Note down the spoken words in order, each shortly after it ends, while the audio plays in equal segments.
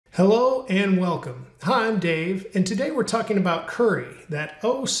Hello and welcome. Hi, I'm Dave, and today we're talking about curry, that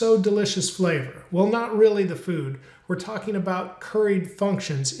oh so delicious flavor. Well, not really the food. We're talking about curried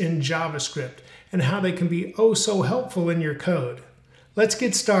functions in JavaScript and how they can be oh so helpful in your code. Let's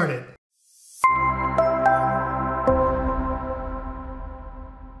get started.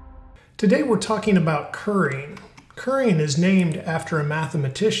 Today we're talking about currying. Currying is named after a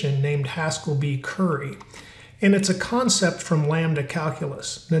mathematician named Haskell B. Curry. And it's a concept from lambda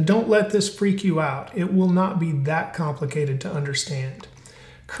calculus. Now don't let this freak you out. It will not be that complicated to understand.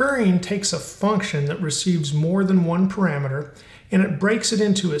 Currying takes a function that receives more than one parameter and it breaks it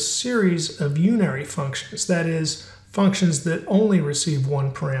into a series of unary functions, that is, functions that only receive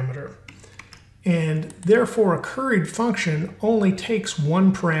one parameter. And therefore a curried function only takes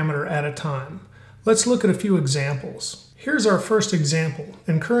one parameter at a time. Let's look at a few examples. Here's our first example,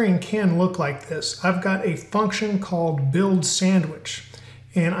 and currying can look like this. I've got a function called build sandwich,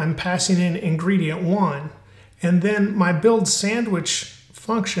 and I'm passing in ingredient 1, and then my build sandwich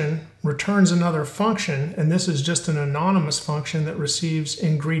function returns another function, and this is just an anonymous function that receives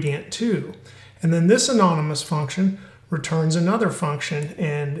ingredient 2. And then this anonymous function returns another function,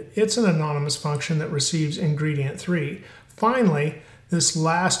 and it's an anonymous function that receives ingredient 3. Finally, this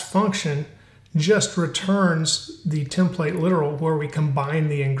last function just returns the template literal where we combine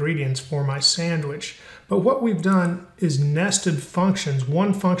the ingredients for my sandwich. But what we've done is nested functions.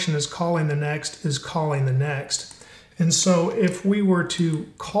 One function is calling the next, is calling the next. And so if we were to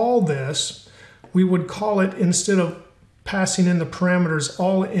call this, we would call it, instead of passing in the parameters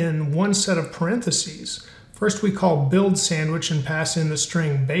all in one set of parentheses, first we call build sandwich and pass in the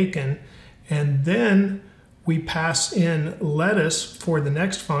string bacon, and then we pass in lettuce for the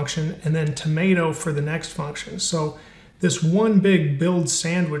next function and then tomato for the next function. So this one big build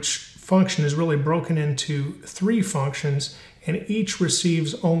sandwich function is really broken into 3 functions and each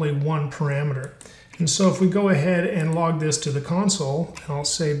receives only one parameter. And so if we go ahead and log this to the console, and I'll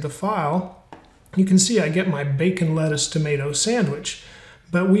save the file, you can see I get my bacon, lettuce, tomato sandwich.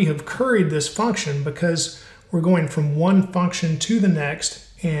 But we have curried this function because we're going from one function to the next,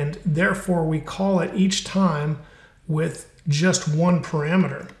 and therefore we call it each time with just one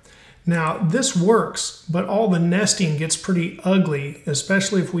parameter. Now this works, but all the nesting gets pretty ugly,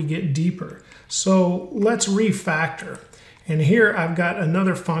 especially if we get deeper. So let's refactor. And here I've got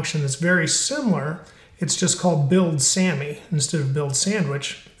another function that's very similar. It's just called build Sammy instead of build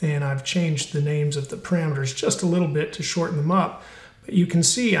sandwich, and I've changed the names of the parameters just a little bit to shorten them up. But you can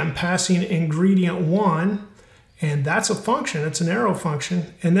see I'm passing ingredient 1, and that's a function, it's an arrow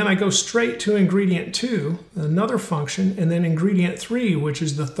function. And then I go straight to ingredient 2, another function, and then ingredient 3, which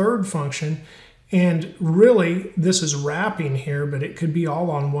is the third function. And really, this is wrapping here, but it could be all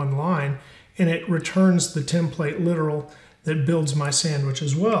on one line. And it returns the template literal that builds my sandwich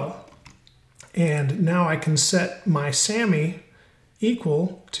as well. And now I can set my Sammy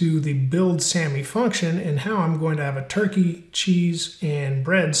equal to the build Sammy function, and how I'm going to have a turkey, cheese, and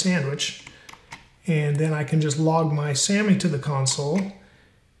bread sandwich. And then I can just log my Sammy to the console,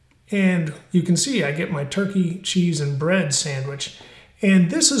 and you can see I get my turkey, cheese, and bread sandwich.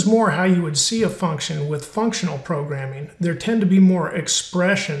 And this is more how you would see a function with functional programming. There tend to be more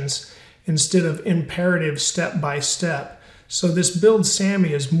expressions instead of imperative step by step. So this build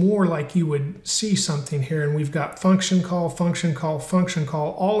Sammy is more like you would see something here, and we've got function call, function call, function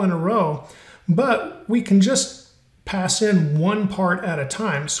call all in a row, but we can just pass in one part at a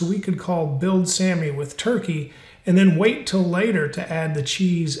time. So we could call build Sammy with turkey and then wait till later to add the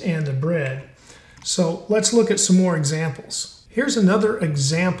cheese and the bread. So let's look at some more examples. Here's another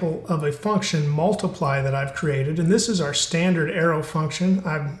example of a function multiply that I've created, and this is our standard arrow function.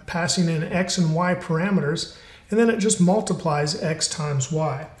 I'm passing in x and y parameters, and then it just multiplies x times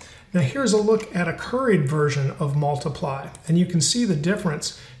y. Now here's a look at a curried version of multiply, and you can see the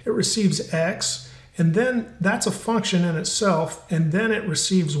difference. It receives x, and then that's a function in itself, and then it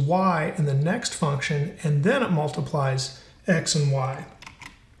receives y in the next function, and then it multiplies x and y.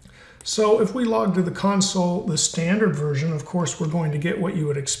 So if we log to the console the standard version, of course we're going to get what you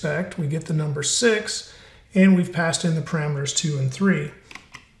would expect. We get the number 6, and we've passed in the parameters 2 and 3.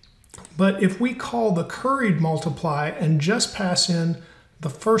 But if we call the curried multiply and just pass in the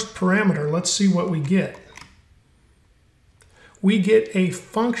first parameter, let's see what we get. We get a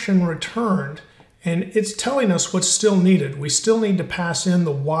function returned, and it's telling us what's still needed. We still need to pass in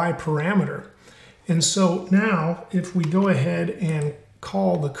the y parameter. And so now if we go ahead and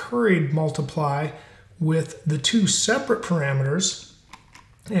call the curried multiply with the 2 separate parameters,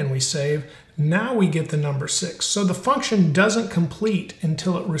 and we save, now we get the number 6. So the function doesn't complete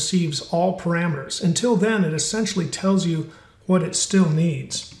until it receives all parameters. Until then, it essentially tells you what it still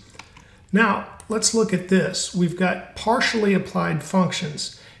needs. Now, let's look at this. We've got partially applied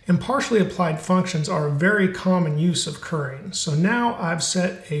functions. And partially applied functions are a very common use of currying. So now I've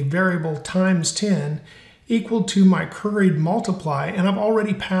set a variable times 10 equal to my curried multiply, and I've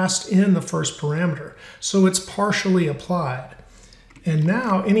already passed in the first parameter. So it's partially applied. And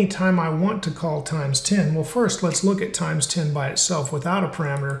now anytime I want to call times 10, well, first let's look at times 10 by itself without a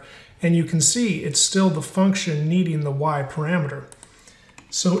parameter, and you can see it's still the function needing the y parameter.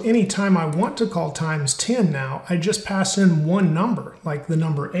 So anytime I want to call times 10 now, I just pass in one number, like the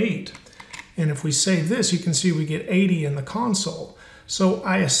number 8. And if we save this, you can see we get 80 in the console. So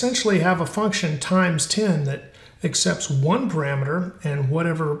I essentially have a function times 10 that accepts one parameter, and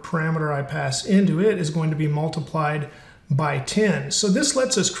whatever parameter I pass into it is going to be multiplied by 10. So this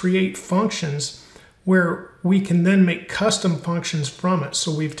lets us create functions where we can then make custom functions from it.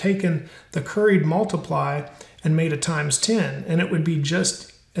 So we've taken the curried multiply and made a times 10, and it would be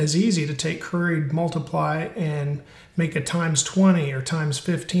just as easy to take curried multiply and make a times 20 or times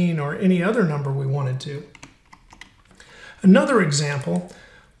 15 or any other number we wanted to. Another example,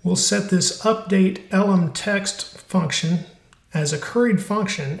 we'll set this update text function as a curried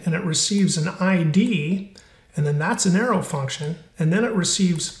function, and it receives an ID, and then that's an arrow function, and then it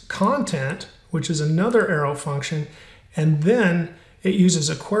receives content, which is another arrow function, and then it uses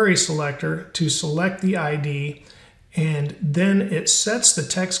a query selector to select the ID, and then it sets the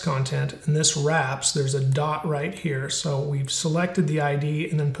text content, and this wraps. There's a dot right here. So we've selected the ID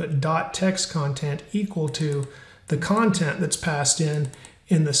and then put dot text content equal to the content that's passed in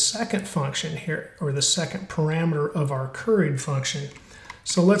the second function here, or the second parameter of our curried function.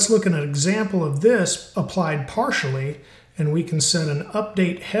 So let's look at an example of this applied partially, and we can set an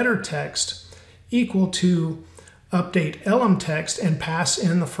update header text equal to update text and pass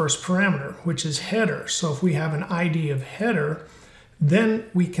in the first parameter, which is header. So if we have an ID of header, then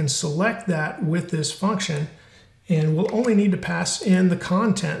we can select that with this function, and we'll only need to pass in the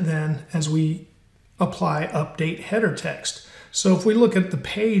content then as we apply update header text. So if we look at the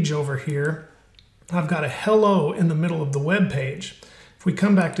page over here, I've got a hello in the middle of the web page. If we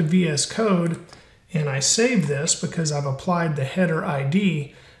come back to VS Code and I save this because I've applied the header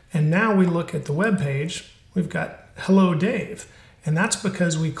ID, and now we look at the web page, we've got hello Dave, and that's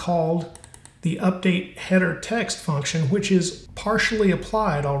because we called the update header text function, which is partially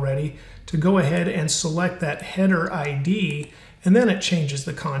applied already, to go ahead and select that header ID, and then it changes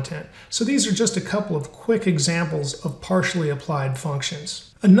the content. So these are just a couple of quick examples of partially applied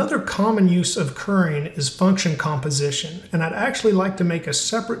functions. Another common use of currying is function composition, and I'd actually like to make a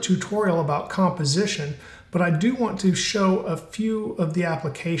separate tutorial about composition, but I do want to show a few of the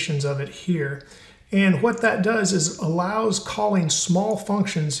applications of it here. And what that does is allows calling small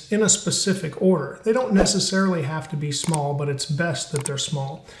functions in a specific order. They don't necessarily have to be small, but it's best that they're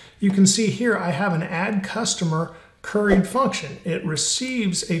small. You can see here I have an add customer curried function. It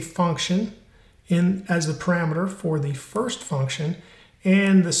receives a function as the parameter for the first function,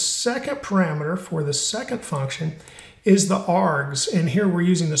 and the second parameter for the second function is the args. And here we're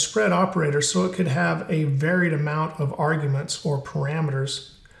using the spread operator, so it could have a varied amount of arguments or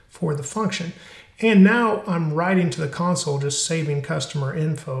parameters for the function. And now I'm writing to the console, just saving customer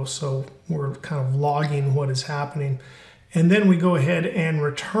info, so we're kind of logging what is happening. And then we go ahead and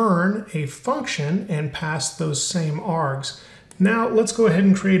return a function and pass those same args. Now let's go ahead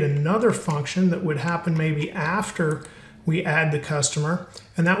and create another function that would happen maybe after we add the customer,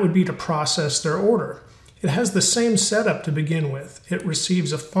 and that would be to process their order. It has the same setup to begin with. It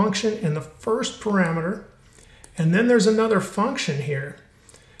receives a function in the first parameter, and then there's another function here,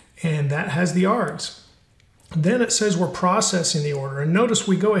 and that has the args. Then it says we're processing the order, and notice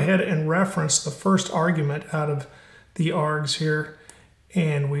we go ahead and reference the first argument out of the args here,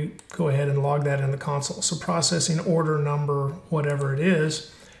 and we go ahead and log that in the console. So processing order number, whatever it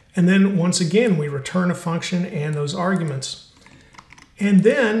is, and then once again we return a function and those arguments. And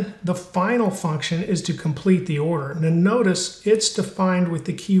then the final function is to complete the order. Now notice it's defined with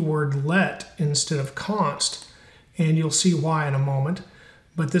the keyword let instead of const, and you'll see why in a moment.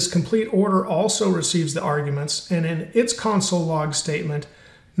 But this complete order also receives the arguments, and in its console log statement,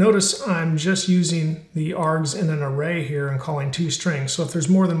 notice I'm just using the args in an array here and calling two strings. So if there's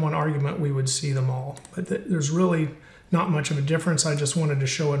more than one argument, we would see them all. But there's really not much of a difference. I just wanted to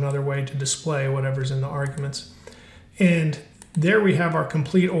show another way to display whatever's in the arguments. And there we have our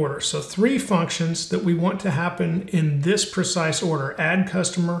complete order. So three functions that we want to happen in this precise order: add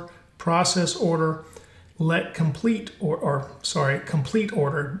customer, process order, let complete, complete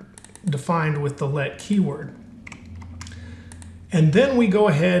order defined with the let keyword. And then we go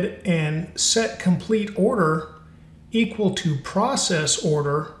ahead and set complete order equal to process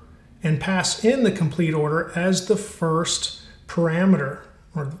order and pass in the complete order as the first parameter,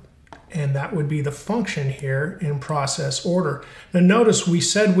 and that would be the function here in process order. Now notice we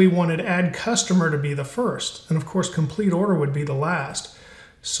said we wanted add customer to be the first, and of course complete order would be the last.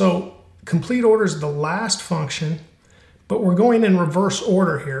 So complete order is the last function, but we're going in reverse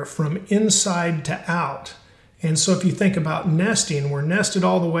order here from inside to out. And so if you think about nesting, we're nested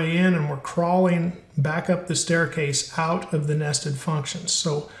all the way in and we're crawling back up the staircase out of the nested functions.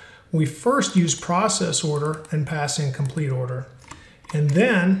 So we first use process order and pass in complete order. And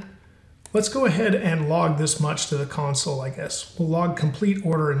then let's go ahead and log this much to the console, I guess. We'll log complete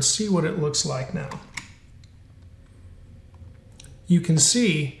order and see what it looks like now. You can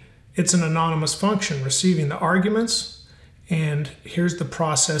see it's an anonymous function receiving the arguments, and here's the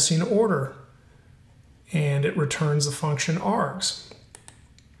processing order, and it returns the function args.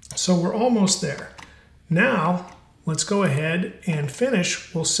 So we're almost there. Now let's go ahead and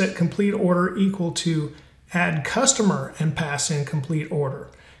finish. We'll set complete order equal to add customer and pass in complete order.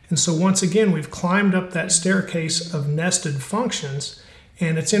 And so once again, we've climbed up that staircase of nested functions,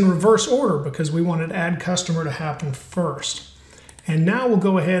 and it's in reverse order because we wanted add customer to happen first. And now we'll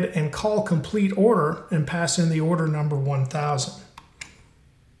go ahead and call complete order and pass in the order number 1000.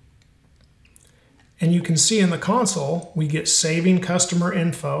 And you can see in the console, we get saving customer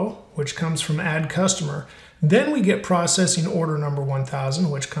info, which comes from add customer. Then we get processing order number 1000,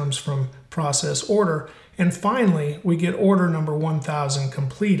 which comes from process order. And finally, we get order number 1000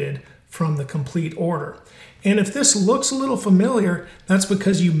 completed from the complete order. And if this looks a little familiar, that's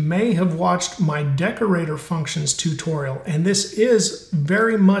because you may have watched my decorator functions tutorial, and this is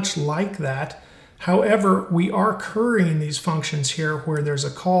very much like that. However, we are currying these functions here where there's a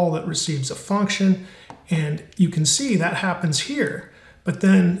call that receives a function, and you can see that happens here. But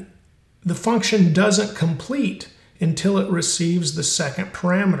then the function doesn't complete until it receives the second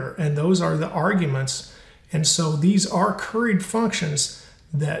parameter, and those are the arguments. And so these are curried functions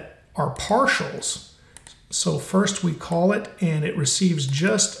that are partials. So first we call it and it receives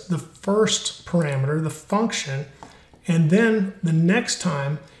just the first parameter, the function, and then the next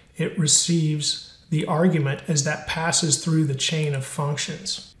time it receives the argument as that passes through the chain of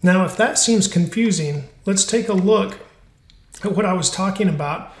functions. Now if that seems confusing, let's take a look at what I was talking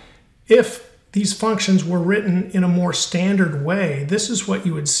about. If these functions were written in a more standard way, this is what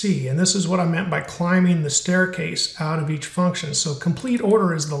you would see. And this is what I meant by climbing the staircase out of each function. So complete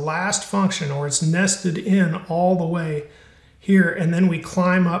order is the last function, or it's nested in all the way here. And then we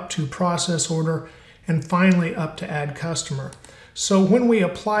climb up to process order and finally up to add customer. So when we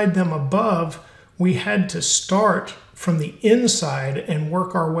applied them above, we had to start from the inside and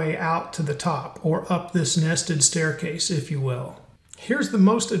work our way out to the top, or up this nested staircase, if you will. Here's the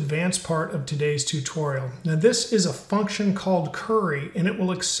most advanced part of today's tutorial. Now this is a function called curry, and it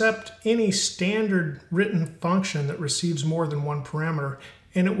will accept any standard written function that receives more than one parameter,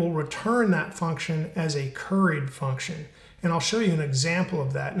 and it will return that function as a curried function. And I'll show you an example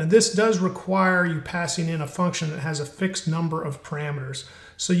of that. Now this does require you passing in a function that has a fixed number of parameters.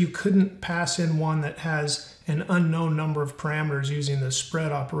 So you couldn't pass in one that has an unknown number of parameters using the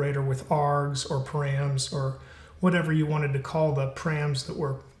spread operator with args or params or whatever you wanted to call the params that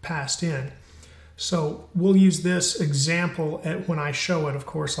were passed in. So we'll use this example when I show it. Of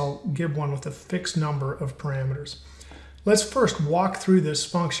course, I'll give one with a fixed number of parameters. Let's first walk through this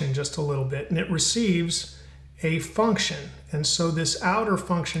function just a little bit, and it receives a function. And so this outer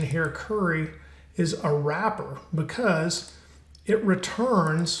function here, curry, is a wrapper because it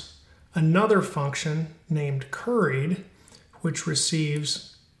returns another function named curried, which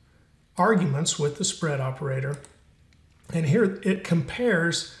receives arguments with the spread operator. And here it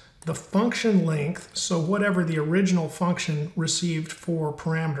compares the function length, so whatever the original function received for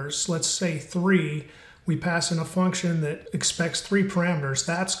parameters, let's say 3, we pass in a function that expects 3 parameters.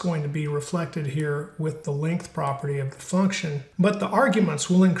 That's going to be reflected here with the length property of the function. But the arguments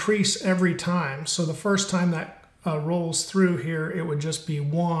will increase every time. So the first time that rolls through here, it would just be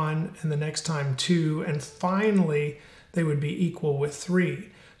 1, and the next time 2, and finally they would be equal with 3.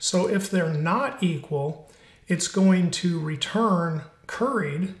 So if they're not equal, it's going to return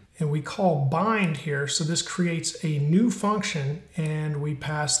curried, and we call bind here. So this creates a new function, and we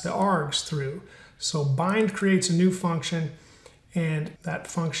pass the args through. So bind creates a new function, and that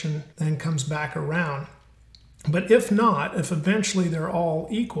function then comes back around. But if not, if eventually they're all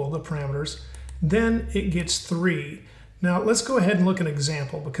equal, the parameters, then it gets 3. Now let's go ahead and look at an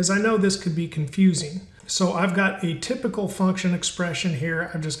example, because I know this could be confusing. So I've got a typical function expression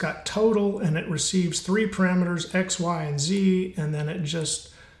here. I've just got total, and it receives 3 parameters, x, y, and z, and then it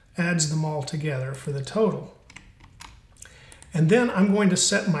just adds them all together for the total. And then I'm going to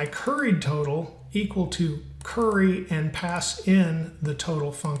set my curried total equal to curry and pass in the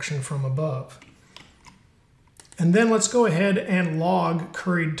total function from above. And then let's go ahead and log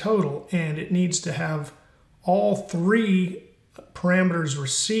curried total, and it needs to have all 3 parameters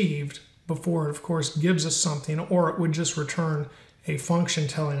received before it, of course, gives us something, or it would just return a function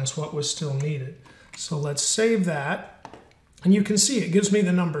telling us what was still needed. So let's save that, and you can see it gives me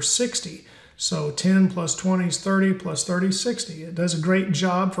the number 60. So 10 plus 20 is 30, plus 30 is 60. It does a great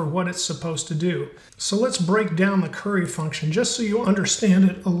job for what it's supposed to do. So let's break down the curry function just so you understand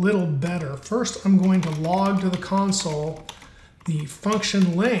it a little better. First, I'm going to log to the console the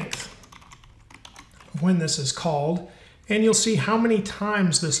function length when this is called, and you'll see how many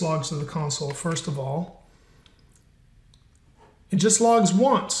times this logs to the console. First of all, it just logs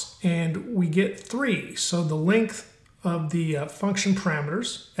once, and we get 3. So the length of the function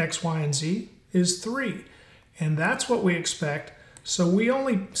parameters, x, y, and z, is 3. And that's what we expect. So we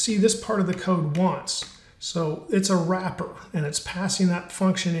only see this part of the code once. So it's a wrapper, and it's passing that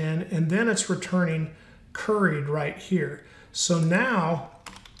function in, and then it's returning curried right here. So now,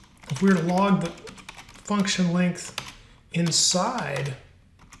 if we were to log the function length inside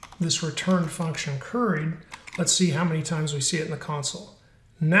this returned function curried, let's see how many times we see it in the console.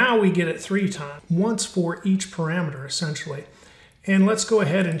 Now we get it 3 times, once for each parameter essentially. And let's go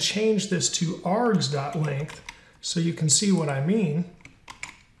ahead and change this to args.length so you can see what I mean.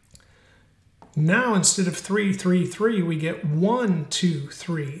 Now instead of 3, 3, 3, we get 1, 2,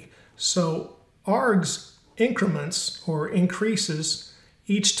 3. So args increments or increases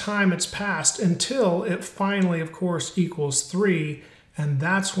each time it's passed until it finally, of course, equals 3, and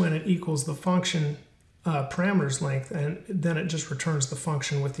that's when it equals the function parameters length, and then it just returns the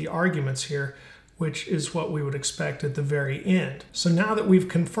function with the arguments here, which is what we would expect at the very end. So now that we've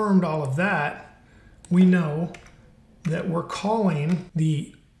confirmed all of that, we know that we're calling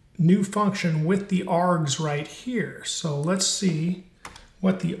the new function with the args right here. So let's see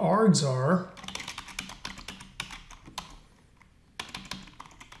what the args are.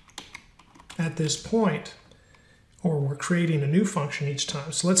 At this point, or we're creating a new function each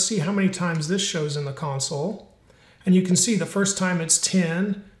time. So let's see how many times this shows in the console. And you can see the first time it's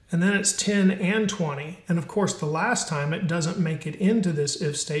 10, and then it's 10 and 20. And of course, the last time it doesn't make it into this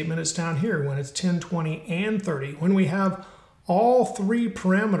if statement. It's down here when it's 10, 20, and 30. When we have all 3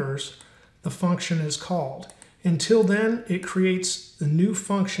 parameters, the function is called. Until then, it creates the new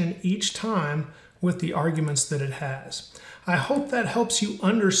function each time with the arguments that it has. I hope that helps you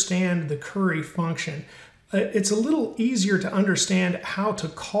understand the curry function. It's a little easier to understand how to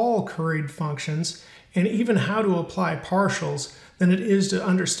call curried functions and even how to apply partials than it is to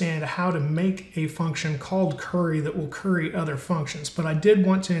understand how to make a function called curry that will curry other functions. But I did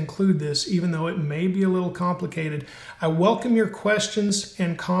want to include this, even though it may be a little complicated. I welcome your questions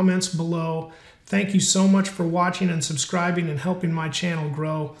and comments below. Thank you so much for watching and subscribing and helping my channel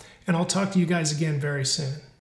grow. And I'll talk to you guys again very soon.